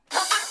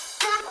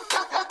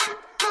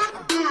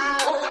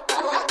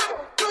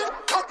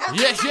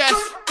Yes, yes.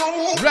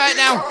 Right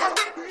now.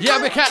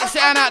 Yeah, we got the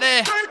sound out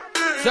there.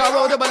 So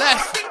roll double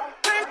S.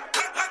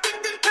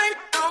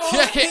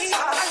 Check it.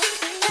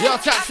 Yo,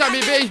 tap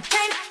Sammy B.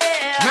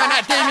 Man,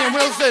 that Damien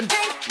Wilson.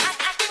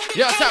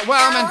 Yo, tap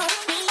Wellman.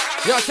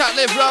 Yo, tap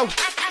Liv Rowe.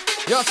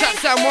 Yo, tap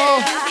Sam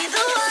Wall.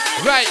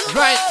 Right.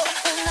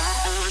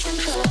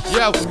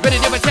 Yo, ready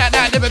to attack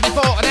that never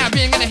before. And now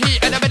being in the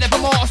heat and I'm ready for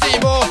more, see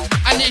more.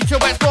 I need to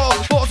explore.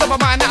 Thoughts on my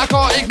mind that I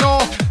can't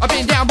ignore. I've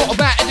been down, but I'm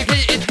back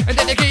educated. And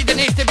dedicated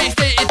needs to be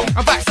stated.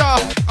 I'm back star,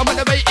 I'm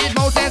underrated.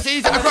 Most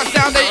MCs that I cross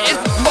down dated.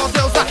 More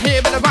skills sat here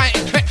with the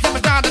writing. Next to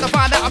my sound and I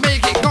find that I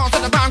make it. Can't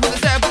set the bound with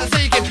the sound with the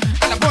seeking.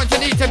 And the point you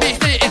need to be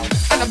stated.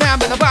 And the bound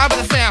with the vibe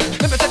with the sound.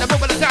 Never said the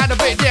book with the sound to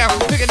break down.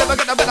 Figure never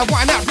gonna be the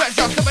wine out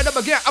pressure. Never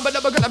never get, I'm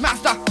never gonna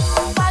master.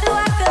 Why do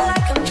I feel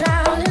like I'm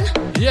drowning?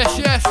 Yes.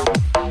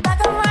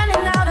 Like I'm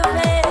running out of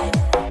air.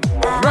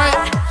 Right.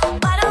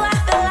 Why do I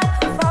feel like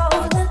I'm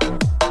falling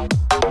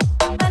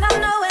when I'm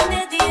nowhere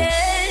near the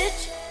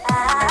edge?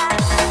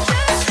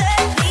 Just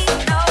let me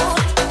know.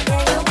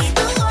 Yeah, you'll be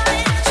the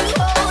one to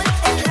hold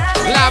and I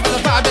Live with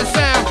the vibe and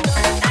sound.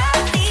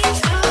 need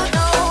to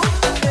know.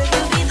 Will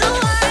you be the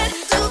one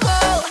to go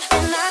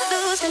and not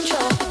lose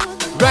control?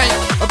 Right,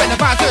 I've been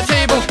about to a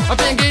table. I've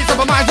been engaged, but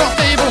my mind's not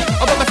stable.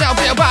 I put myself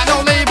here about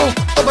no label.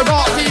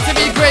 Overall, need to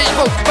be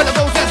grateful for the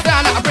votes and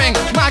style that I bring.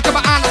 Mic up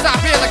my hands, I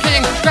feel a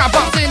king. Grab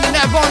box in and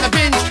never on the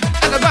binge.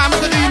 And the rhyme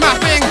is to do my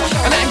thing.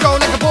 And letting go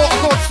like a portal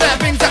cord. Step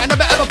things out in a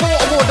bit of a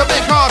portal. The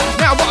big card.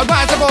 Now what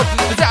advice about?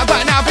 Is that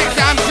about now? Big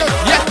time should.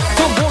 Yeah,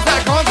 some balls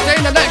that I can't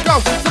contain and let go.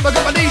 Some I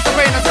got my knees to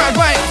rain. I try and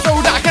write so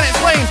that I can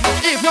explain.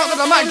 If not, then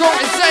I might go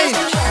insane.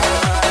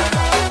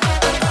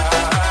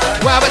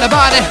 Wow, with the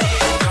body.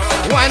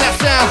 Why that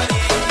sound?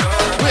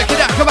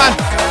 Wicked up, come on.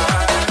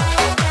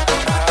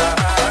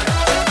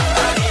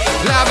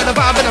 Live in the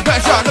vibe and the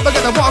pressure. Never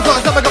get the one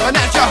cause never got my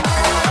nature.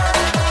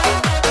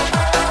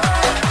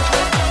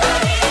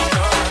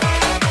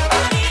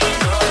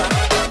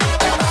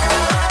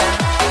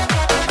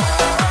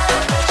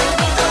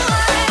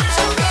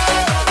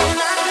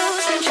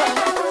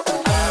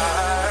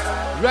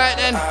 Right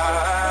then.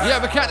 Yeah,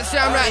 we cut the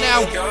sound right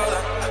now.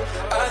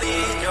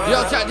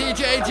 Yo, chat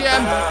DJ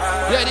AGM.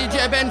 Yeah,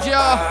 DJ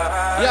Benjar.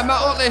 Yeah,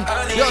 Matt Utley.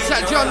 Yo,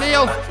 chat John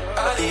Neal.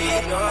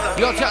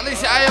 Yo, chat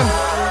Lisa Iam.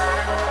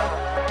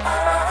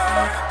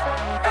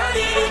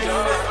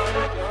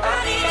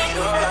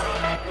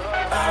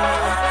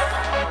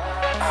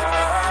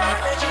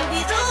 Would you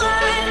be the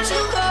one to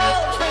go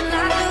when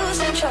I lose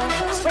control?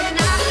 When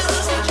I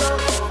lose control?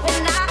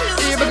 When I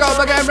lose Here we go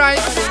again, right?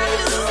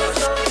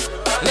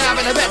 Now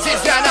in the best,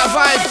 it's down that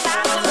vibe.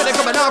 When they're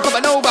coming on,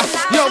 coming over.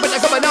 Yo, when they're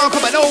coming on,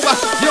 coming over.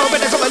 Yo, when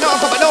they're coming on,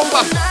 coming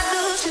over.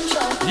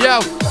 Yo,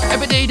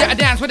 every day that I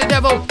dance with the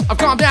devil, I've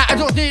calmed down, I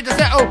don't need to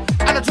settle.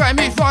 And I try and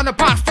move from the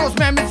past, those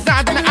memories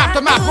inside in the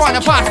aftermath from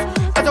the past.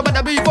 As I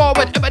wanna move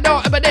forward,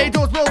 every day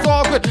those feels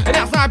awkward. And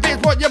outside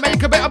beats what you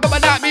make a bit of, but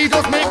not me,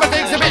 just make my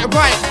things a bit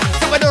right.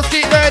 So I just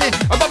keep learning,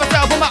 about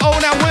myself on my own,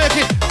 I'm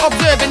working.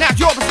 Observing, that's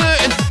your for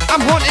certain.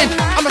 I'm hunting,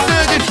 I'm a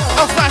surgeon.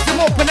 I'll slice them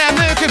up and I'm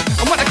lurking.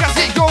 And when I can't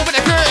see it go with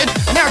a curtain.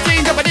 And now I've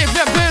changed up a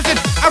different person.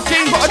 I've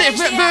changed but a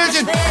different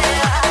version.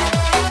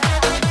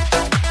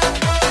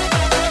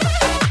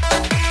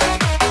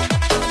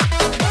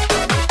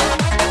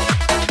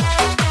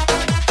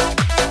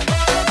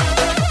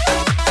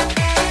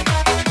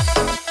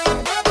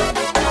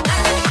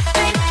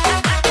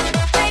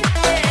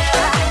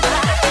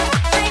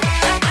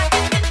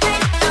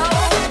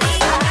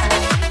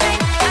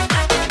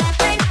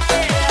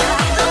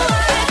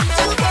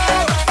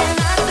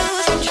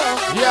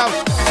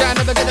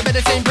 Never gonna be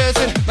the same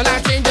person. My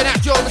life changing,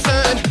 that's your for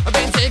certain. I've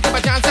been taking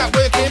my chance at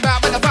working, but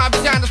when the vibe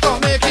is down, I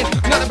start making.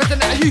 Not the person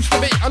that I used to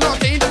be. I'm not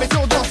saying that it's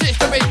all don't sit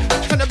to me.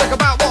 Trying to think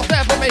about what's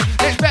there for me.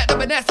 Expect the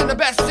best and the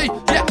best. See,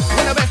 yeah,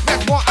 when I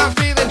respect what I'm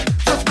feeling.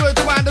 Just words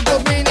to find a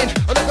good meaning.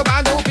 I look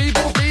around all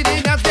people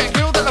feeding. Now get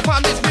killed and I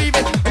find this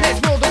breathing. And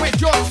it's more than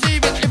which you're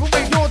receiving. If we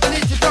ignore the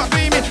need to start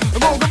dreaming. I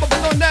won't come up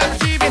with on there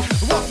achieving.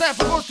 What's there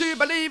for us to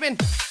believe in?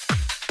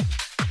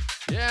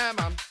 Yeah,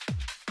 man.